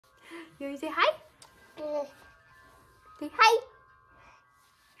You want to say hi? Say hi.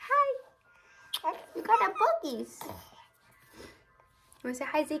 Hi. You got the boogies. You want to say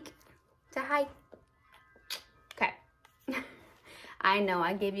hi, Zeke? Say hi. Okay. I know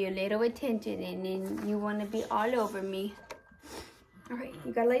I gave you a little attention and then you want to be all over me. All right,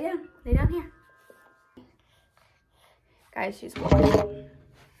 you gotta lay down. Lay down here. Guys, she's walking.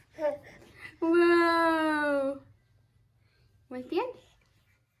 Whoa. Muy bien.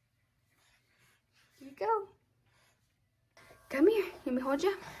 Here you go. Come here. Let me hold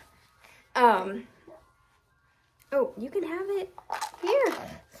you. Oh, you can have it here.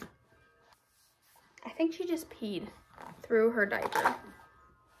 I think she just peed through her diaper.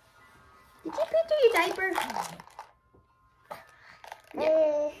 Did you pee through your diaper?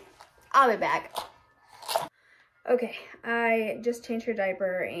 Yeah. I'll be back. Okay, I just changed her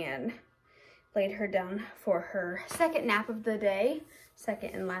diaper and laid her down for her second nap of the day.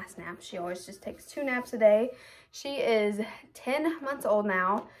 Second and last nap. She always just takes 2 naps a day. She is 10 months old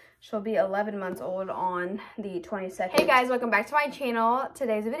now. She'll be 11 months old on the 22nd. Hey guys, welcome back to my channel.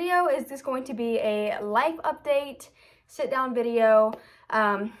 Today's video is just going to be a life update, sit down video.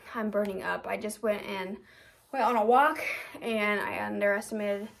 I'm burning up. I just went on a walk and I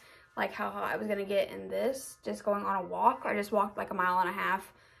underestimated like how hot I was gonna get in this, just going on a walk. I just walked like 1.5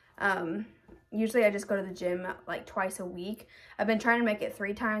 miles. Usually I just go to the gym like twice a week. I've been trying to make it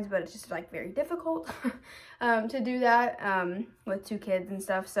 3 times, but it's just like very difficult to do that with 2 kids and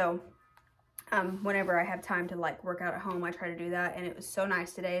stuff. So whenever I have time to like work out at home, I try to do that, and it was so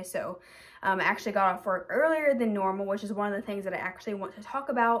nice today. So I actually got off work earlier than normal, which is one of the things that I actually want to talk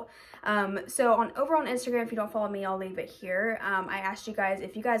about. So over on Instagram, if you don't follow me, I'll leave it here. I asked you guys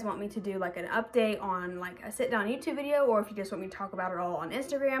if you guys want me to do like an update on like a sit down YouTube video, or if you just want me to talk about it all on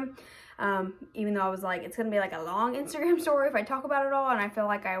Instagram. Even though I was like, it's gonna be like a long Instagram story if I talk about it all, and I feel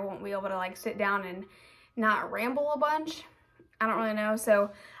like I won't be able to like sit down and not ramble a bunch. I don't really know.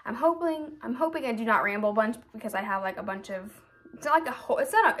 So I'm hoping I do not ramble a bunch, because I have like a bunch of, it's not like a whole,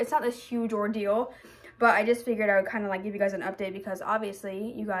 it's not this huge ordeal, but I just figured I would kind of like give you guys an update, because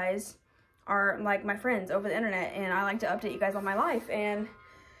obviously you guys are like my friends over the internet, and I like to update you guys on my life. And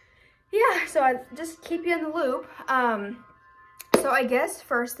yeah, so I just keep you in the loop. So I guess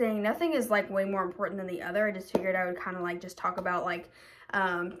first thing, nothing is like way more important than the other. I just figured I would kind of like just talk about like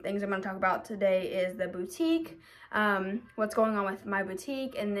things I'm going to talk about today is the boutique, what's going on with my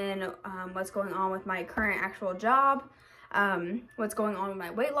boutique, and then what's going on with my current actual job, what's going on with my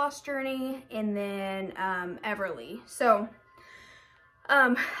weight loss journey, and then Everly. So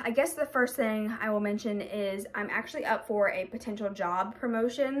I guess the first thing I will mention is I'm actually up for a potential job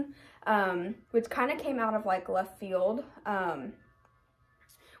promotion, which kind of came out of like left field,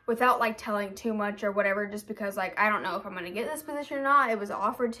 without like telling too much or whatever, just because like I don't know if I'm gonna get this position or not. It was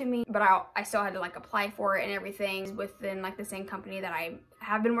offered to me, but I still had to like apply for it and everything within like the same company that I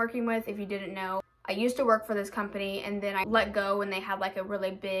have been working with. If you didn't know, I used to work for this company, and then I let go when they had like a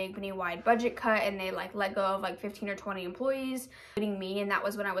really big company-wide budget cut, and they like let go of like 15 or 20 employees, including me. And that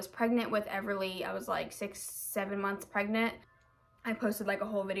was when I was pregnant with Everly. I was like 6-7 months pregnant. I posted like a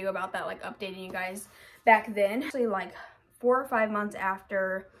whole video about that, like updating you guys back then. Actually, like 4 or 5 months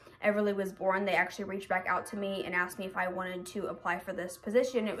after Everly was born, they actually reached back out to me and asked me if I wanted to apply for this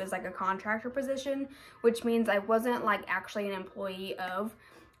position. It was like a contractor position, which means I wasn't like actually an employee of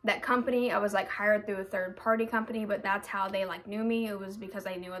that company. I was like hired through a third-party company, but that's how they like knew me. It was because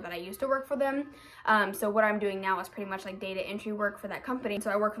I knew that I used to work for them. So what I'm doing now is pretty much like data entry work for that company.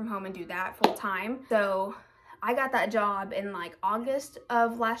 So I work from home and do that full time. So I got that job in like August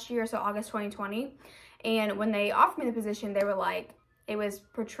of last year, so August 2020. And when they offered me the position, they were like, it was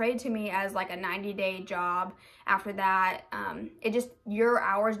portrayed to me as like a 90-day job. After that, it just, your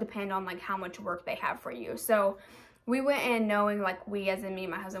hours depend on like how much work they have for you. So we went in knowing, like we as in me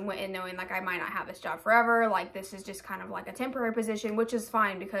and my husband went in knowing like I might not have this job forever. Like this is just kind of like a temporary position, which is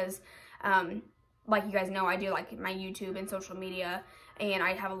fine, because like you guys know, I do like my YouTube and social media, and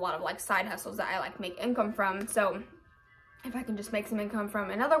I have a lot of like side hustles that I like make income from. So if I can just make some income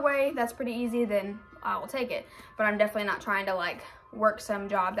from another way that's pretty easy, then I will take it. But I'm definitely not trying to like work some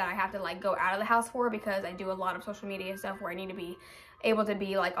job that I have to like go out of the house for, because I do a lot of social media stuff where I need to be able to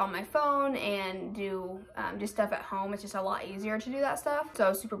be like on my phone and do just stuff at home. It's just a lot easier to do that stuff. So I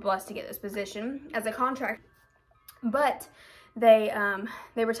was super blessed to get this position as a contract. But they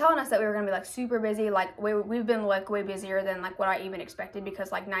were telling us that we were gonna be like super busy. Like we've been like way busier than like what I even expected,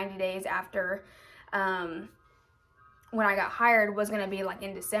 because like 90 days after when I got hired was gonna be like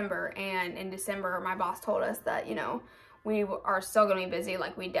in December, and in December my boss told us that, you know, we are still going to be busy.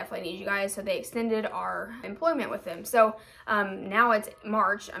 Like, we definitely need you guys. So they extended our employment with them. So now it's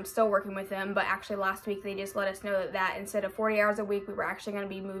March. I'm still working with them, but actually last week they just let us know that instead of 40 hours a week, we were actually going to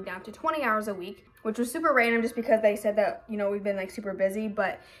be moved down to 20 hours a week, which was super random just because they said that, you know, we've been like super busy,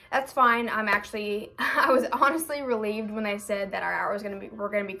 but that's fine. I was honestly relieved when they said that our hours were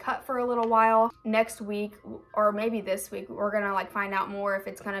going to be cut for a little while. Next week, or maybe this week, we're going to like find out more if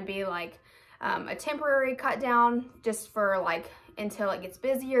it's going to be like a temporary cut down just for like until it gets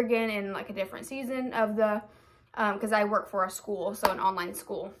busier again in like a different season of the because I work for a school, so an online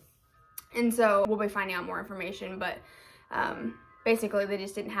school, and so we'll be finding out more information. But basically they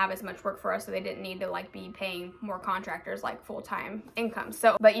just didn't have as much work for us, so they didn't need to like be paying more contractors like full-time income.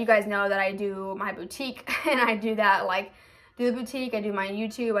 So, but you guys know that I do my boutique and I do that, like do the boutique, I do my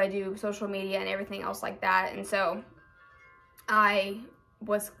YouTube, I do social media and everything else like that. And so I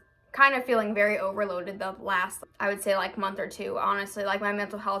was kind of feeling very overloaded the last, I would say, like month or two. Honestly, like my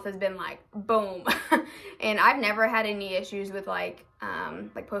mental health has been like boom. And I've never had any issues with like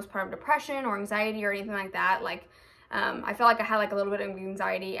postpartum depression or anxiety or anything like that. Like I feel like I had like a little bit of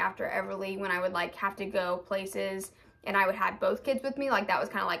anxiety after Everly when I would like have to go places and I would have both kids with me. Like that was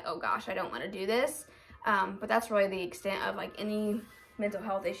kind of like, oh gosh, I don't want to do this. But that's really the extent of like any mental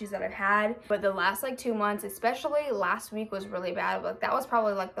health issues that I've had. But the last like 2 months, especially last week, was really bad. Like that was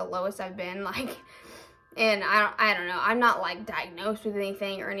probably like the lowest I've been, like, and I don't know, I'm not like diagnosed with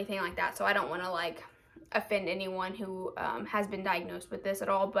anything or anything like that, so I don't want to like offend anyone who has been diagnosed with this at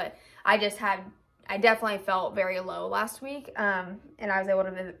all. But I definitely felt very low last week, and I was able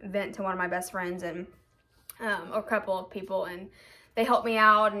to vent to one of my best friends and a couple of people, and they helped me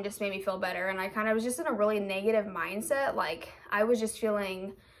out and just made me feel better. And I kind of was just in a really negative mindset. Like I was just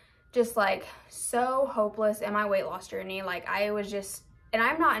feeling just like so hopeless in my weight loss journey. Like I was just, and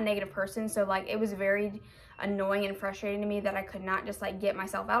I'm not a negative person, so like it was very annoying and frustrating to me that I could not just like get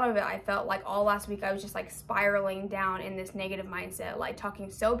myself out of it. I felt like all last week I was just like spiraling down in this negative mindset, like talking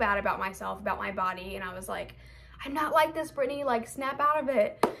so bad about myself, about my body, and I was like, I'm not like this, Brittany, like snap out of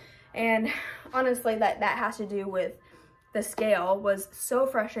it. And honestly, that has to do with the scale was so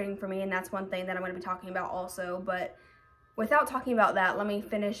frustrating for me, and that's one thing that I'm going to be talking about also. But without talking about that, let me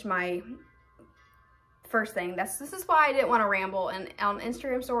finish my first thing. This is why I didn't want to ramble, and on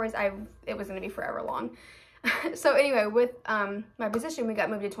Instagram stories, it was going to be forever long. So anyway, with my position, we got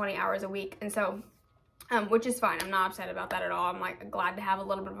moved to 20 hours a week, and so which is fine. I'm not upset about that at all. I'm like glad to have a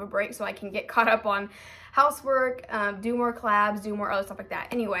little bit of a break so I can get caught up on housework, do more collabs, do more other stuff like that.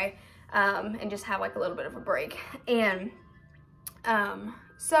 Anyway, and just have like a little bit of a break. And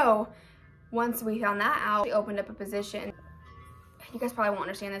so once we found that out, we opened up a position. You guys probably won't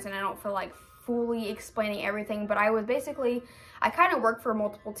understand this, and I don't feel like fully explaining everything, but I kind of work for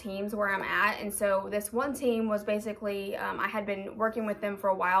multiple teams where I'm at. And so this one team was basically, I had been working with them for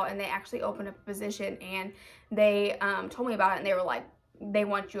a while, and they actually opened up a position, and they told me about it, and they were like, they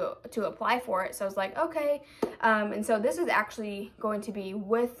want you to apply for it. So I was like, okay. And so this is actually going to be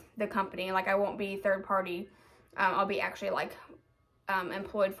with the company. Like I won't be third party. I'll be actually like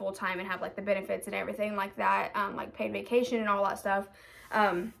employed full-time and have like the benefits and everything like that, like paid vacation and all that stuff.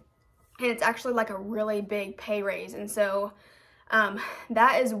 And it's actually like a really big pay raise. And so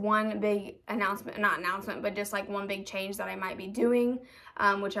that is one big announcement, not announcement, but just like one big change that I might be doing,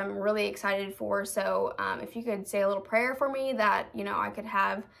 which I'm really excited for. So if you could say a little prayer for me that, you know, I could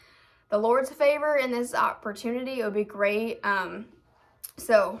have the Lord's favor in this opportunity, it would be great.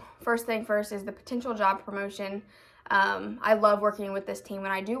 So first thing first is the potential job promotion. I love working with this team,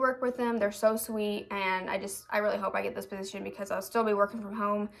 and I do work with them. They're so sweet, and I really hope I get this position because I'll still be working from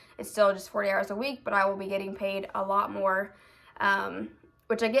home. It's still just 40 hours a week, but I will be getting paid a lot more,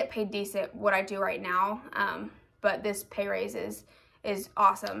 which I get paid decent what I do right now. But this pay raise is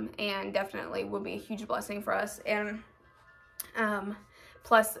awesome and definitely will be a huge blessing for us. And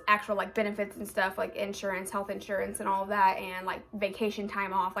plus actual like benefits and stuff like insurance, health insurance and all of that, and like vacation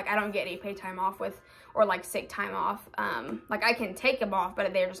time off. Like I don't get any paid time off or like sick time off. Like I can take them off,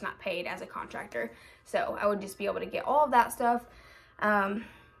 but they're just not paid as a contractor. So I would just be able to get all of that stuff.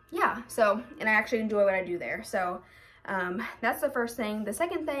 Yeah, so, and I actually enjoy what I do there. So that's the first thing. The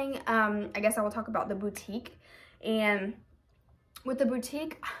second thing, I guess I will talk about the boutique. And with the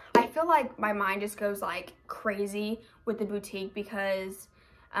boutique, I feel like my mind just goes like crazy with the boutique because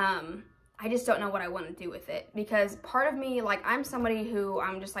I just don't know what I want to do with it. Because part of me, like I'm somebody who,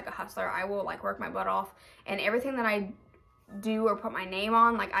 I'm just like a hustler. I will like work my butt off, and everything that I do or put my name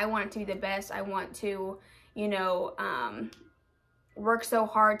on, like I want it to be the best. I want to, you know, work so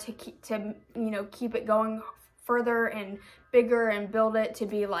hard to keep it going further and bigger and build it to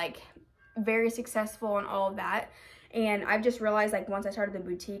be like very successful and all of that. And I've just realized, like, once I started the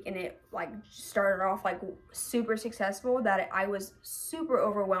boutique and it like started off like super successful, that I was super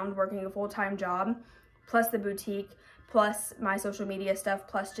overwhelmed working a full-time job, plus the boutique, plus my social media stuff,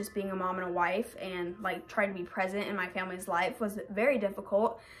 plus just being a mom and a wife, and like trying to be present in my family's life was very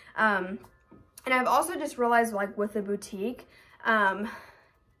difficult. And I've also just realized, like, with the boutique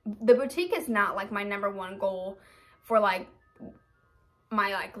is not like my #1 goal for like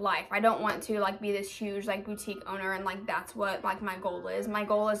my like life. I don't want to like be this huge like boutique owner and like that's what like my goal is. My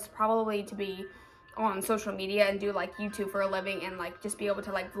goal is probably to be on social media and do like YouTube for a living and like just be able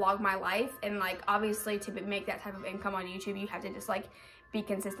to like vlog my life. And like obviously to make that type of income on YouTube, you have to just like be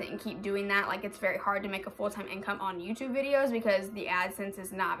consistent and keep doing that. Like, it's very hard to make a full-time income on YouTube videos because the AdSense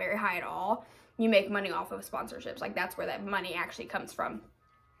is not very high at all. You make money off of sponsorships. Like, that's where that money actually comes from.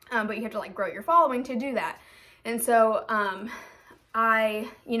 But you have to like grow your following to do that. And so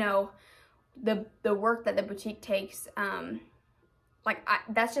you know, the work that the boutique takes,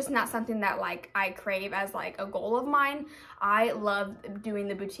 that's just not something that like I crave as like a goal of mine. I love doing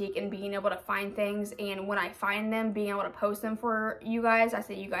the boutique and being able to find things, and when I find them, being able to post them for you guys. I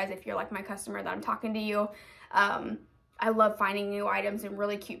say you guys if you're like my customer that I'm talking to you. I love finding new items and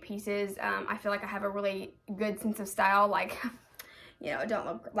really cute pieces. I feel like I have a really good sense of style. Like, you know, I don't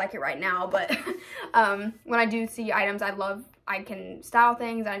look like it right now, but when I do see items, I can style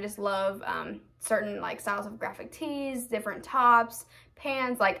things. I just love certain like styles of graphic tees, different tops,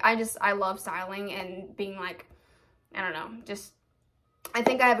 pants. Like, I love styling and being like, I don't know, just, I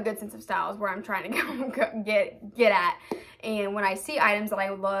think I have a good sense of style is where I'm trying to get at. And when I see items that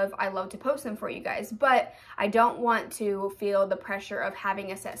I love to post them for you guys. But I don't want to feel the pressure of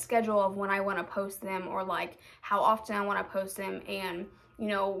having a set schedule of when I want to post them, or like how often I want to post them, and, you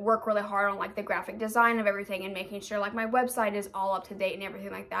know, work really hard on like the graphic design of everything and making sure like my website is all up to date and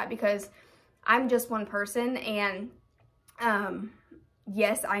everything like that, because I'm just one person. And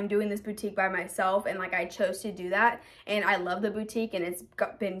yes, I'm doing this boutique by myself, and like I chose to do that, and I love the boutique, and it's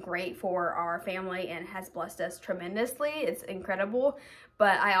been great for our family and has blessed us tremendously. It's incredible.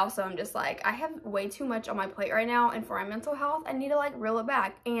 But I also am just like, I have way too much on my plate right now, and for my mental health, I need to like reel it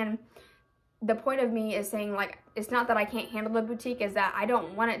back. And the point of me is saying, like, it's not that I can't handle the boutique, is that I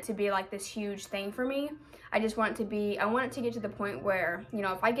don't want it to be like this huge thing for me. I just want it to be, I want it to get to the point where, you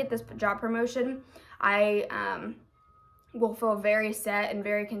know, if I get this job promotion, I will feel very set and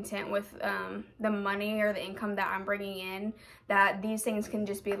very content with the money or the income that I'm bringing in, that these things can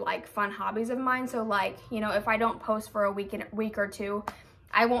just be like fun hobbies of mine. So like, you know, if I don't post for a week or two,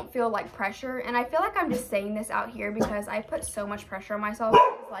 I won't feel like pressure. And I feel like I'm just saying this out here because I put so much pressure on myself.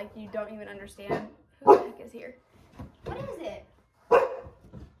 It's like, you don't even understand. Who the heck is here? What is it?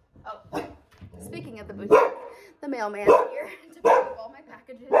 Oh, speaking of the boutique, the mailman is here to pick up all my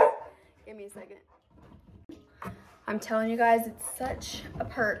packages. Give me a second. I'm telling you guys, it's such a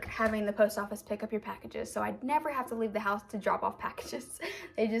perk having the post office pick up your packages, so I never have to leave the house to drop off packages.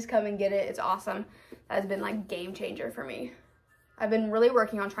 They just come and get it. It's awesome. That has been like game changer for me. I've been really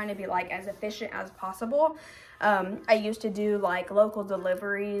working on trying to be like as efficient as possible. I used to do like local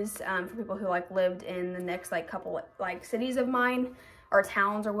deliveries for people who like lived in the next like couple like cities of mine or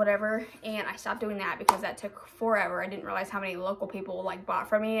towns or whatever, and I stopped doing that because that took forever. I didn't realize how many local people like bought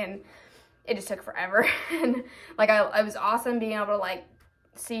from me, and it just took forever. And like it was awesome being able to like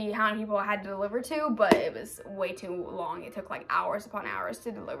see how many people I had to deliver to, but it was way too long. It took like hours upon hours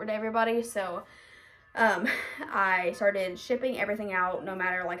to deliver to everybody. So I started shipping everything out, no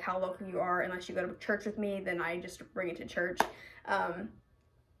matter like how local you are. Unless you go to church with me, then I just bring it to church.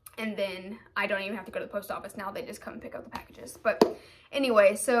 And then I don't even have to go to the post office now. They just come and pick up the packages. But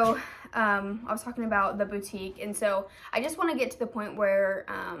anyway, so I was talking about the boutique, and so I just want to get to the point where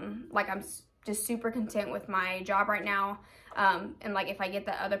like I'm just super content with my job right now. And like if I get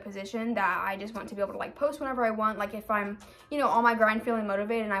that other position, that I just want to be able to like post whenever I want. Like if I'm, you know, on my grind feeling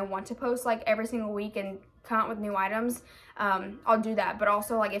motivated and I want to post like every single week and come out with new items, I'll do that. But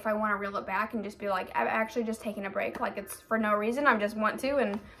also like if I want to reel it back and just be like, I'm actually just taking a break, like it's for no reason, I just want to,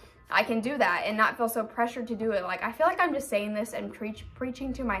 and I can do that and not feel so pressured to do it. Like I feel like I'm just saying this and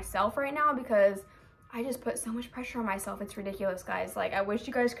preaching to myself right now because I just put so much pressure on myself. It's ridiculous, guys. Like I wish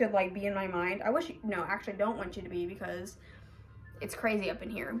you guys could like be in my mind. I wish, no, actually don't want you to be, because it's crazy up in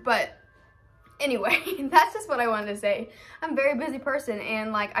here. But anyway, that's just what I wanted to say. I'm a very busy person,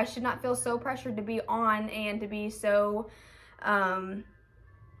 and like I should not feel so pressured to be on and to be so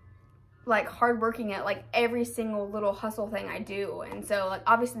like hardworking at like every single little hustle thing I do. And so like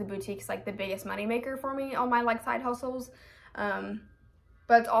obviously the boutique's like the biggest money maker for me on my like side hustles,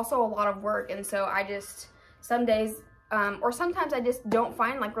 but it's also a lot of work. And so I just some days or sometimes I just don't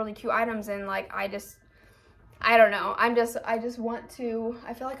find like really cute items, and like I I don't know. I just want to,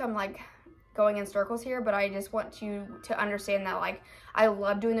 I feel like I'm like going in circles here, but I just want you to understand that like I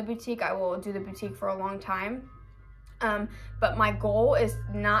love doing the boutique. I will do the boutique for a long time. But my goal is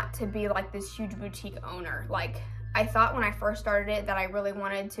not to be like this huge boutique owner. Like I thought when I first started it that I really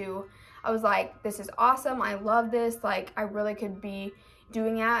wanted to, I was like, this is awesome. I love this. Like I really could be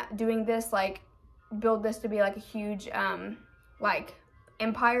doing this, like build this to be like a huge, like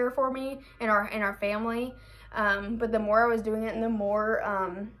empire for me in our family. But the more I was doing it and the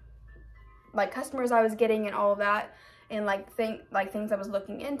more, like customers I was getting and all of that, and like things I was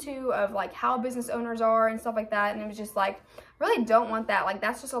looking into of like how business owners are and stuff like that, and it was just like, really don't want that. Like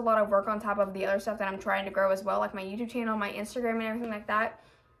that's just a lot of work on top of the other stuff that I'm trying to grow as well, like my YouTube channel, my Instagram, and everything like that.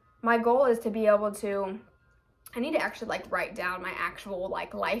 My goal is to be able to, I need to actually like write down my actual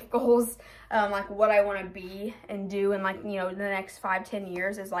like life goals, like what I want to be and do in like, you know, the next 5-10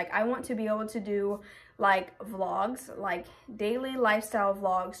 years is like, I want to be able to do like vlogs, like daily lifestyle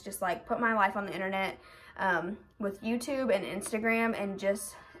vlogs, just like put my life on the internet, with YouTube and Instagram, and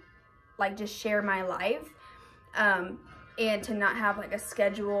just share my life, and to not have like a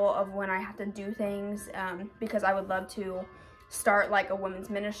schedule of when I have to do things, because I would love to start like a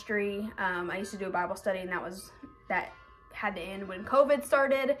women's ministry. I used to do a Bible study, and that had to end when COVID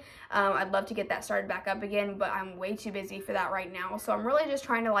started. I'd love to get that started back up again, but I'm way too busy for that right now. So I'm really just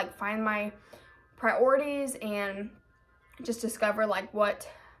trying to like find my priorities and just discover like what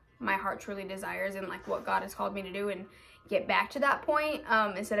my heart truly desires and like what God has called me to do, and get back to that point,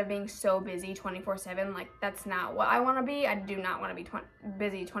 instead of being so busy 24/7. Like that's not what I want to be. I do not want to be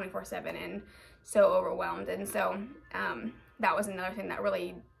busy 24/7 and so overwhelmed. And so that was another thing that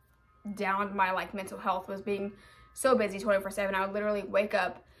really downed my like mental health, was being so busy 24/7. I would literally wake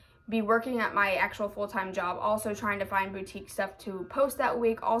up, be working at my actual full-time job, also trying to find boutique stuff to post that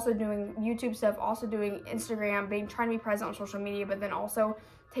week, also doing YouTube stuff, also doing Instagram, trying to be present on social media, but then also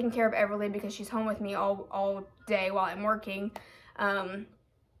taking care of Everly because she's home with me all day while I'm working.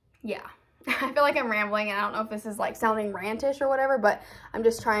 Yeah, I feel like I'm rambling, and I don't know if this is like sounding rantish or whatever, but I'm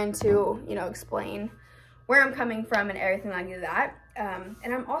just trying to, you know, explain where I'm coming from and everything like that. And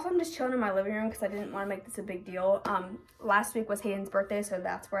I'm just chilling in my living room because I didn't want to make this a big deal. Last week was Hayden's birthday, so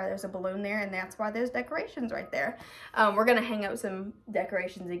that's why there's a balloon there, and that's why there's decorations right there. We're gonna hang up some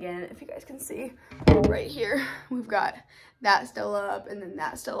decorations again. If you guys can see right here, we've got that still up, and then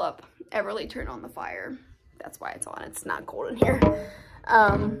that still up. Everly turned on the fire. That's why it's on. It's not cold in here.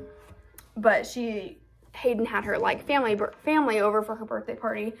 But Hayden had her like family over for her birthday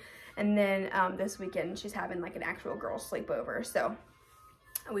party. And then this weekend she's having like an actual girls sleepover, so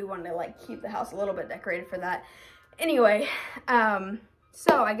we wanted to like keep the house a little bit decorated for that. Anyway,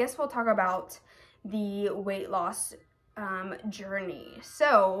 so I guess we'll talk about the weight loss journey.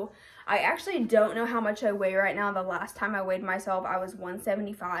 So I actually don't know how much I weigh right now. The last time I weighed myself, I was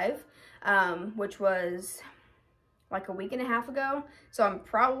 175, which was like a week and a half ago. So I'm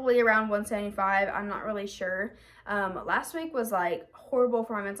probably around 175. I'm not really sure. Last week was like horrible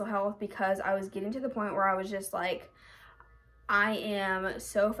for my mental health because I was getting to the point where I was just like, I am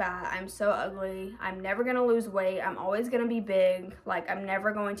so fat, I'm so ugly, I'm never gonna lose weight, I'm always gonna be big, like I'm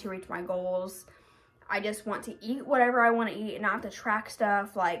never going to reach my goals. I just want to eat whatever I want to eat and not have to track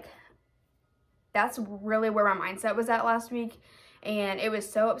stuff. Like that's really where my mindset was at last week. And it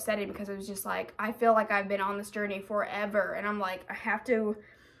was so upsetting because it was just like, I feel like I've been on this journey forever. And I'm like, I have to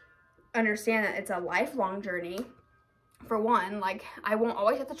understand that it's a lifelong journey. For one, like I won't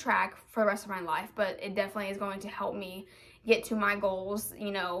always have to track for the rest of my life, but it definitely is going to help me get to my goals,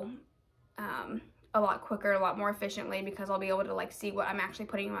 you know, a lot quicker, a lot more efficiently, because I'll be able to like see what I'm actually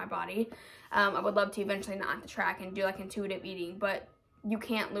putting in my body. I would love to eventually not have to track and do like intuitive eating, but you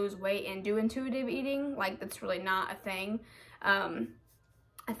can't lose weight and do intuitive eating. Like that's really not a thing.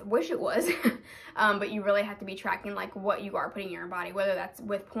 I wish it was, but you really have to be tracking like what you are putting in your body, whether that's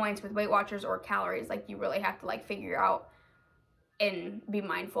with points, with Weight Watchers, or calories. Like you really have to like figure out and be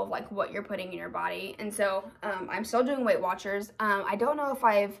mindful of like what you're putting in your body. And so I'm still doing Weight Watchers. I don't know if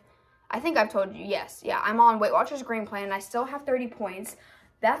I think I've told you, yes, yeah, I'm on Weight Watchers Green Plan, and I still have 30 points.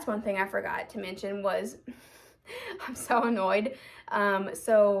 That's one thing I forgot to mention was I'm so annoyed.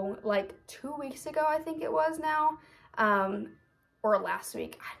 So like 2 weeks ago, I think it was now, or last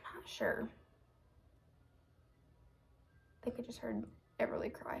week, I'm not sure. I think I just heard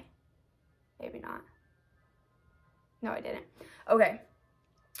Everly cry. Maybe not. No, I didn't. Okay.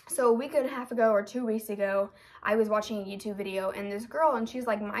 So a week and a half ago or 2 weeks ago, I was watching a YouTube video, and this girl, and she's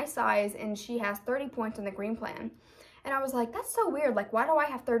like my size, and she has 30 points on the Green Plan. And I was like, that's so weird. Like, why do I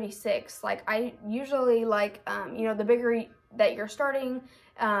have 36? Like, I usually like, you know, the bigger that you're starting,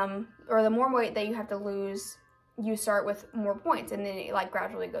 or the more weight that you have to lose, you start with more points and then it like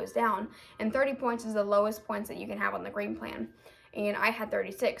gradually goes down. And 30 points is the lowest points that you can have on the green plan. And I had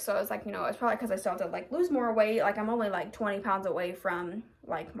 36, so I was like, you know, it's probably because I still have to like lose more weight. Like I'm only like 20 pounds away from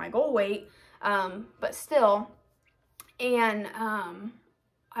like my goal weight, but still. And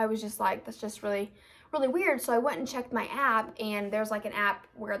I was just like, that's just really weird. So I went and checked my app, and there's like an app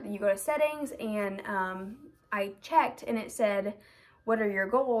where you go to settings, and I checked and it said, what are your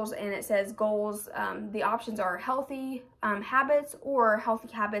goals? And it says goals, the options are healthy habits or healthy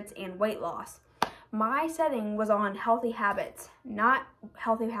habits and weight loss. My setting was on healthy habits, not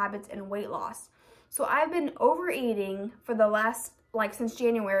healthy habits and weight loss. So I've been overeating for the last, like since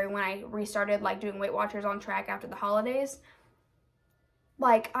January when I restarted like doing Weight Watchers on track after the holidays.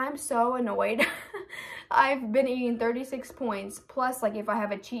 Like, I'm so annoyed. I've been eating 36 points plus like if I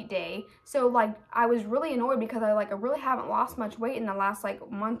have a cheat day. So like I was really annoyed because I really haven't lost much weight in the last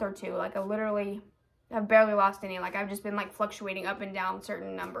like month or two. Like I've barely lost any. Like I've just been like fluctuating up and down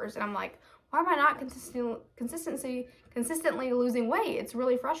certain numbers, and I'm like, why am I not consistently losing weight? It's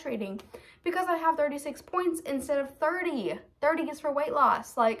really frustrating because I have 36 points instead of 30. 30 is for weight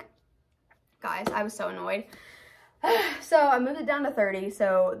loss. Like, guys, I was so annoyed. So I moved it down to 30,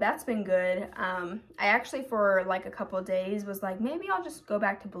 so that's been good. I actually for like a couple of days was like, maybe I'll just go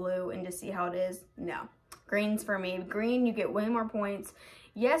back to blue and just see how it is. No, green's for me. Green, you get way more points.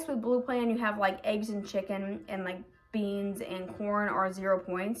 Yes, with blue plan, you have like eggs and chicken and like beans and corn are 0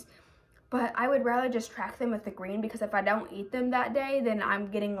 points. But I would rather just track them with the green, because if I don't eat them that day, then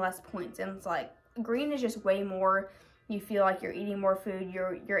I'm getting less points. And it's like, green is just way more, you feel like you're eating more food.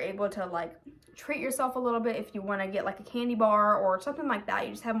 You're able to like treat yourself a little bit if you want to get like a candy bar or something like that.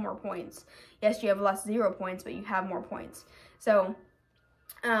 You just have more points. Yes, you have less 0 points, but you have more points. So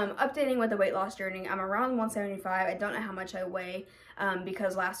updating with the weight loss journey, I'm around 175. I don't know how much I weigh,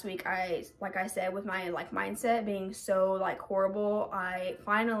 because last week like I said, with my like mindset being so like horrible, I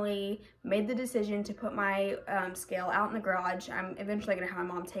finally made the decision to put my scale out in the garage. I'm eventually gonna have my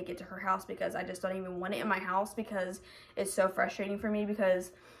mom take it to her house, because I just don't even want it in my house, because it's so frustrating for me,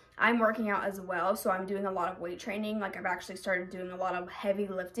 because I'm working out as well, so I'm doing a lot of weight training. Like I've actually started doing a lot of heavy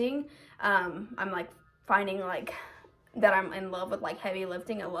lifting. I'm like finding like that I'm in love with like heavy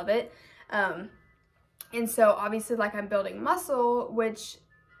lifting. I love it. And so obviously like I'm building muscle, which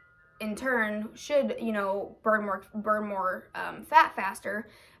in turn should, you know, burn more fat faster,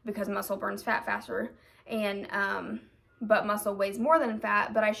 because muscle burns fat faster. And but muscle weighs more than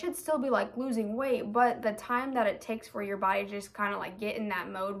fat, but I should still be like losing weight. But the time that it takes for your body to just kind of like get in that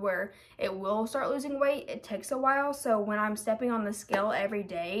mode where it will start losing weight, it takes a while. So when I'm stepping on the scale every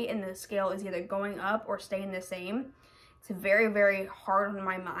day and the scale is either going up or staying the same, it's very, very hard on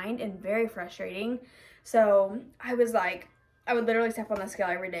my mind and very frustrating. So I was like, I would literally step on the scale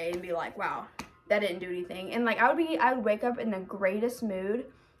every day and be like, wow, that didn't do anything. And like I would wake up in the greatest mood,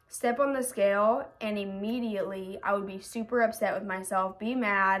 step on the scale, and immediately I would be super upset with myself, be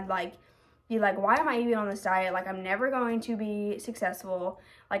mad, like be like, why am I even on this diet? Like I'm never going to be successful.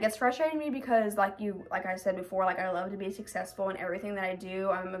 Like it's frustrating me because like I said before, like I love to be successful in everything that I do.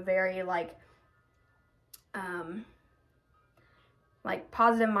 I'm a very like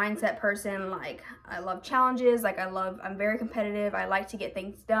positive mindset person. Like I love challenges. Like I'm very competitive. I like to get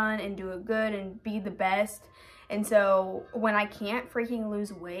things done and do it good and be the best. And so when I can't freaking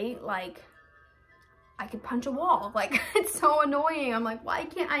lose weight, like I could punch a wall. Like it's so annoying. I'm like, why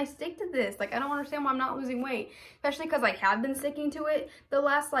can't I stick to this? Like I don't understand why I'm not losing weight, especially because I have been sticking to it the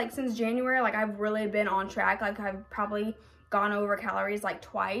last like since January. Like I've really been on track. Like I've probably gone over calories like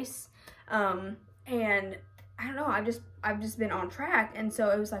twice. And I don't know, I've just been on track. And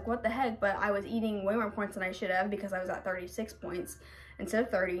so it was like, what the heck? But I was eating way more points than I should have, because I was at 36 points instead of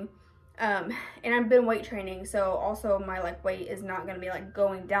 30. And I've been weight training, so also my like weight is not going to be like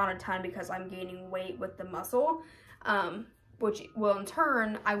going down a ton, because I'm gaining weight with the muscle, which will in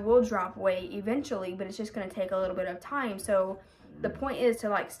turn, I will drop weight eventually, but it's just going to take a little bit of time. So the point is to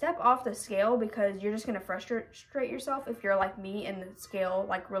like step off the scale, because you're just going to frustrate yourself if you're like me and the scale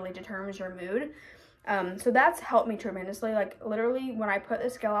like really determines your mood. So that's helped me tremendously. Like literally when I put the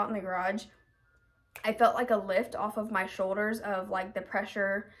scale out in the garage, I felt like a lift off of my shoulders of like the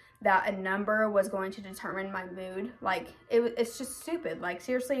pressure that a number was going to determine my mood. Like it's just stupid. Like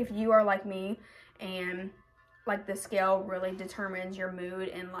seriously, if you are like me and like the scale really determines your mood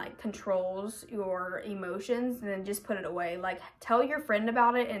and like controls your emotions, then just put it away. Like tell your friend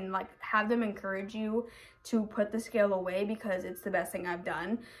about it and like have them encourage you to put the scale away, because it's the best thing I've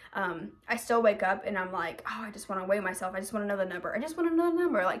done. I still wake up and I'm like, oh, I just want to weigh myself. I just want to know the number. I just want to know the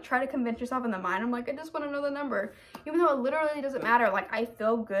number. Like try to convince yourself in the mind. I'm like, I just want to know the number, even though it literally doesn't matter. Like I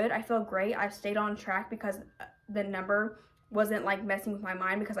feel good. I feel great. I've stayed on track because the number wasn't like messing with my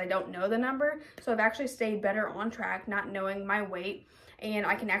mind because I don't know the number. So I've actually stayed better on track, not knowing my weight, and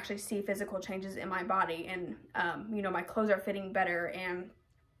I can actually see physical changes in my body, and you know, my clothes are fitting better, and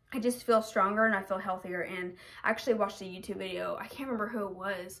I just feel stronger and I feel healthier. And I actually watched a YouTube video, I can't remember who it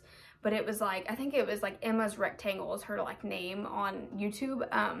was, but it was like, I think it was like Emma's Rectangle is her like name on YouTube.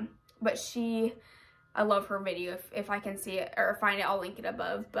 But I love her video. If I can see it or find it, I'll link it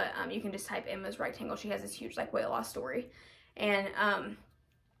above. But you can just type Emma's Rectangle. She has this huge like weight loss story. And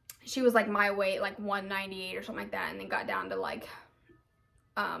she was like my weight, like 198 or something like that, and then got down to like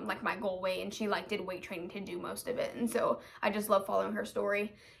my goal weight, and she like did weight training to do most of it. And so I just love following her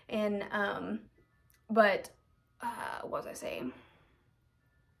story. And what was I saying?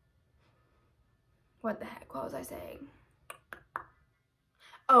 What the heck, what was I saying?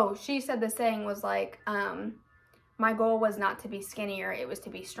 Oh, she said the saying was like, my goal was not to be skinnier, it was to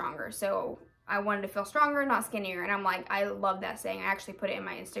be stronger. So I wanted to feel stronger, not skinnier. And I'm like, I love that saying. I actually put it in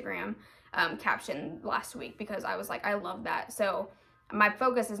my Instagram caption last week because I was like, I love that. So my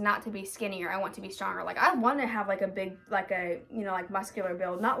focus is not to be skinnier, I want to be stronger. Like, I want to have like a big, like a, you know, like muscular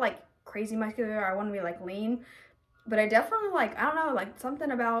build, not like crazy muscular. I want to be like lean, but I definitely like, I don't know, like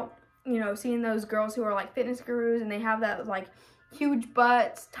something about, you know, seeing those girls who are like fitness gurus and they have that like huge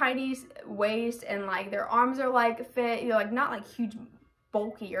butts, tiny waist, and like their arms are like fit, you know, like not like huge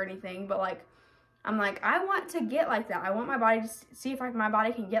bulky or anything, but like I'm like, I want to get like that. I want my body to see if my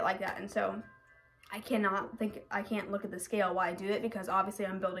body can get like that. And so I can't look at the scale while I do it because obviously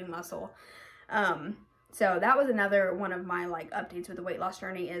I'm building muscle. So that was another one of my like updates with the weight loss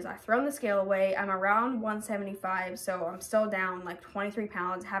journey is I've thrown the scale away. I'm around 175, so I'm still down like 23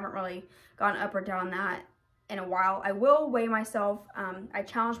 pounds. Haven't really gone up or down that in a while. I will weigh myself. I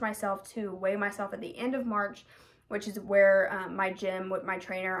challenged myself to weigh myself at the end of March, which is where my gym with my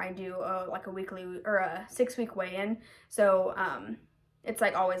trainer, I do like a weekly or a 6-week weigh-in. So it's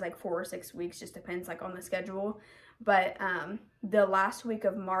like always like 4 or 6 weeks, just depends like on the schedule. But the last week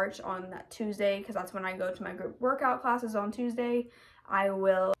of March on that Tuesday, because that's when I go to my group workout classes on Tuesday, I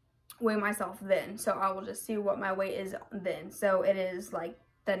will weigh myself then. So I will just see what my weight is then. So it is like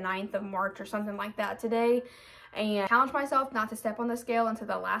the 9th of March or something like that today. And challenge myself not to step on the scale until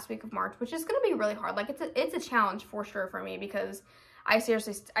the last week of March, which is going to be really hard. Like it's a challenge for sure for me because I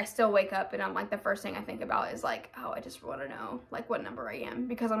still wake up and I'm like, the first thing I think about is like, oh, I just want to know like what number I am,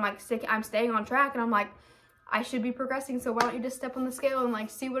 because I'm like I'm staying on track and I'm like, I should be progressing, so why don't you just step on the scale and like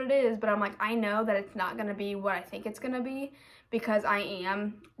see what it is? But I'm like, I know that it's not going to be what I think it's going to be because I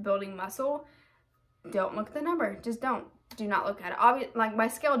am building muscle. Don't look at the number. Just do not look at it. Like my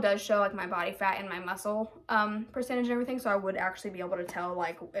scale does show like my body fat and my muscle percentage and everything, so I would actually be able to tell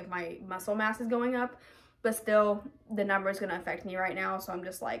like if my muscle mass is going up, but still the number is going to affect me right now. So I'm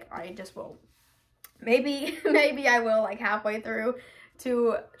just like, I just will, maybe I will like halfway through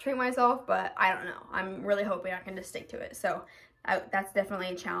to treat myself, but I don't know. I'm really hoping I can just stick to it. So that's definitely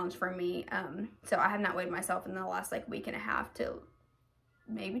a challenge for me. So I have not weighed myself in the last like week and a half to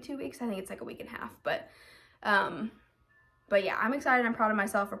maybe 2 weeks. I think it's like a week and a half, but yeah, I'm excited. I'm proud of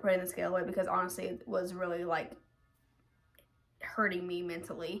myself for putting the scale away because honestly it was really like hurting me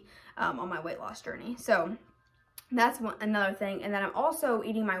mentally on my weight loss journey. So that's another thing. And then I'm also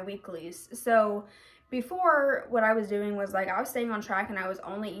eating my weeklies. So before, what I was doing was like I was staying on track and I was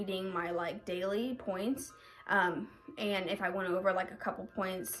only eating my like daily points, and if I went over like a couple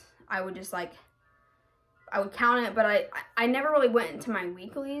points, I would just like, I would count it, but I never really went into my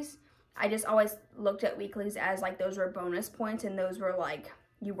weeklies. I just always looked at weeklies as like those were bonus points, and those were like,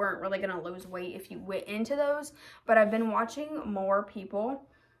 you weren't really gonna lose weight if you went into those. But I've been watching more people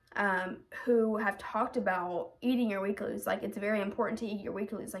who have talked about eating your weeklies. Like it's very important to eat your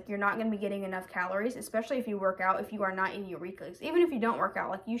weeklies. Like you're not going to be getting enough calories, especially if you work out, if you are not eating your weeklies. Even if you don't work out,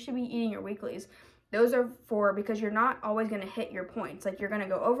 like you should be eating your weeklies. Those are for, because you're not always going to hit your points. Like you're going to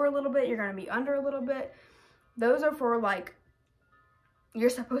go over a little bit, you're going to be under a little bit. Those are for like, you're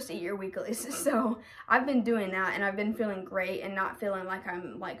supposed to eat your weeklies. So I've been doing that and I've been feeling great and not feeling like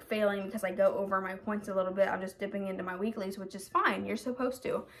I'm like failing because I go over my points a little bit. I'm just dipping into my weeklies, which is fine. You're supposed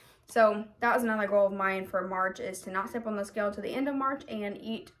to. So that was another goal of mine for March, is to not step on the scale to the end of March and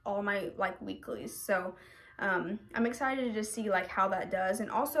eat all my like weeklies. So I'm excited to just see like how that does. And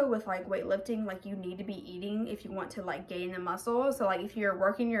also with like weightlifting, like you need to be eating if you want to like gain the muscle. So like if you're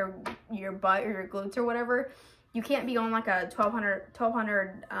working your butt or your glutes or whatever, you can't be on like a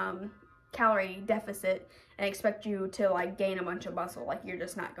 1200 calorie deficit and expect you to like gain a bunch of muscle. Like you're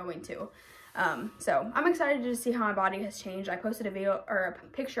just not going to. So I'm excited to see how my body has changed. I posted a video or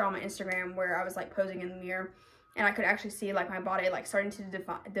a picture on my Instagram where I was like posing in the mirror and I could actually see like my body like starting to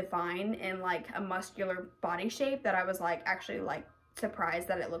define in like a muscular body shape, that I was like actually like surprised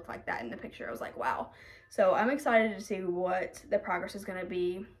that it looked like that in the picture. I was like, wow. So I'm excited to see what the progress is going to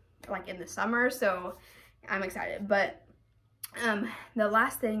be like in the summer. So I'm excited. But the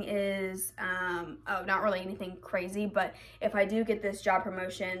last thing is, oh, not really anything crazy, but if I do get this job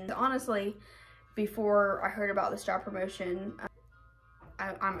promotion, honestly, before I heard about this job promotion,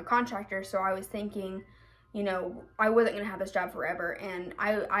 I'm a contractor, so I was thinking, you know, I wasn't gonna have this job forever, and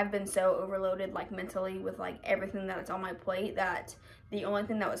I've been so overloaded like mentally with like everything that's on my plate, that the only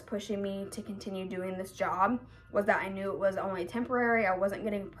thing that was pushing me to continue doing this job was that I knew it was only temporary. I wasn't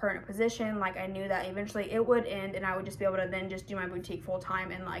getting a permanent position. Like, I knew that eventually it would end, and I would just be able to then just do my boutique full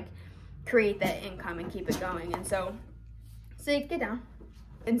time and like create that income and keep it going. And so, see, get down.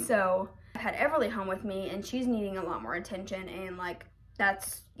 And so I had Everly home with me, and she's needing a lot more attention, and like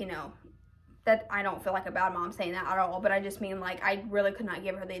that's, you know, that I don't feel like a bad mom saying that at all, but I just mean like I really could not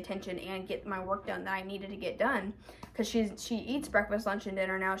give her the attention and get my work done that I needed to get done, because she eats breakfast, lunch, and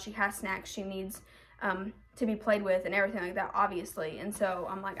dinner now. She has snacks she needs to be played with and everything like that, obviously. And so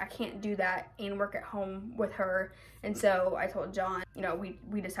I'm like, I can't do that and work at home with her. And so I told John, you know,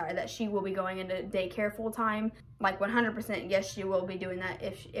 we decided that she will be going into daycare full time, like 100%. Yes, she will be doing that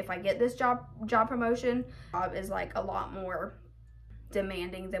if I get this job promotion. Job is like a lot more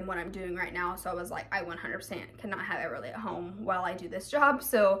demanding than what I'm doing right now. So I was like, I 100% cannot have Everly at home while I do this job.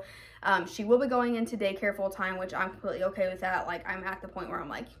 So she will be going into daycare full time, which I'm completely okay with that. Like, I'm at the point where I'm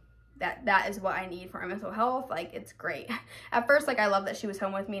like, that is what I need for my mental health. Like, it's great. At first, like, I love that she was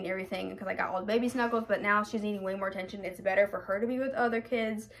home with me and everything because I got all the baby snuggles, but now she's needing way more attention. It's better for her to be with other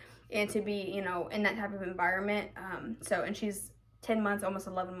kids and to be, you know, in that type of environment. So, and she's 10 months, almost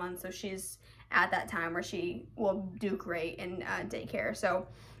 11 months. So she's at that time where she will do great in daycare. So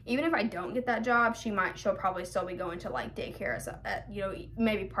even if I don't get that job, she'll probably still be going to like daycare at, you know,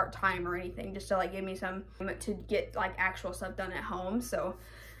 maybe part-time or anything, just to like give me some to get like actual stuff done at home. So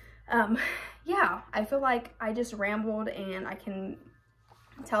yeah, I feel like I just rambled, and I can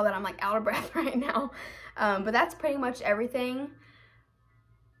tell that I'm like out of breath right now. But that's pretty much everything.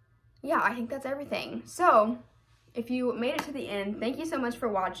 Yeah, I think that's everything. So if you made it to the end, thank you so much for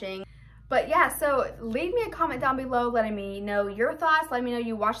watching. But yeah, so leave me a comment down below letting me know your thoughts. Let me know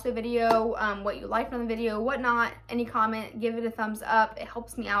you watched the video, what you liked on the video, whatnot. Any comment, give it a thumbs up. It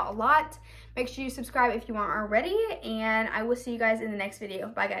helps me out a lot. Make sure you subscribe if you aren't already, and I will see you guys in the next video.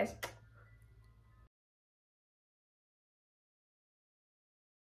 Bye, guys.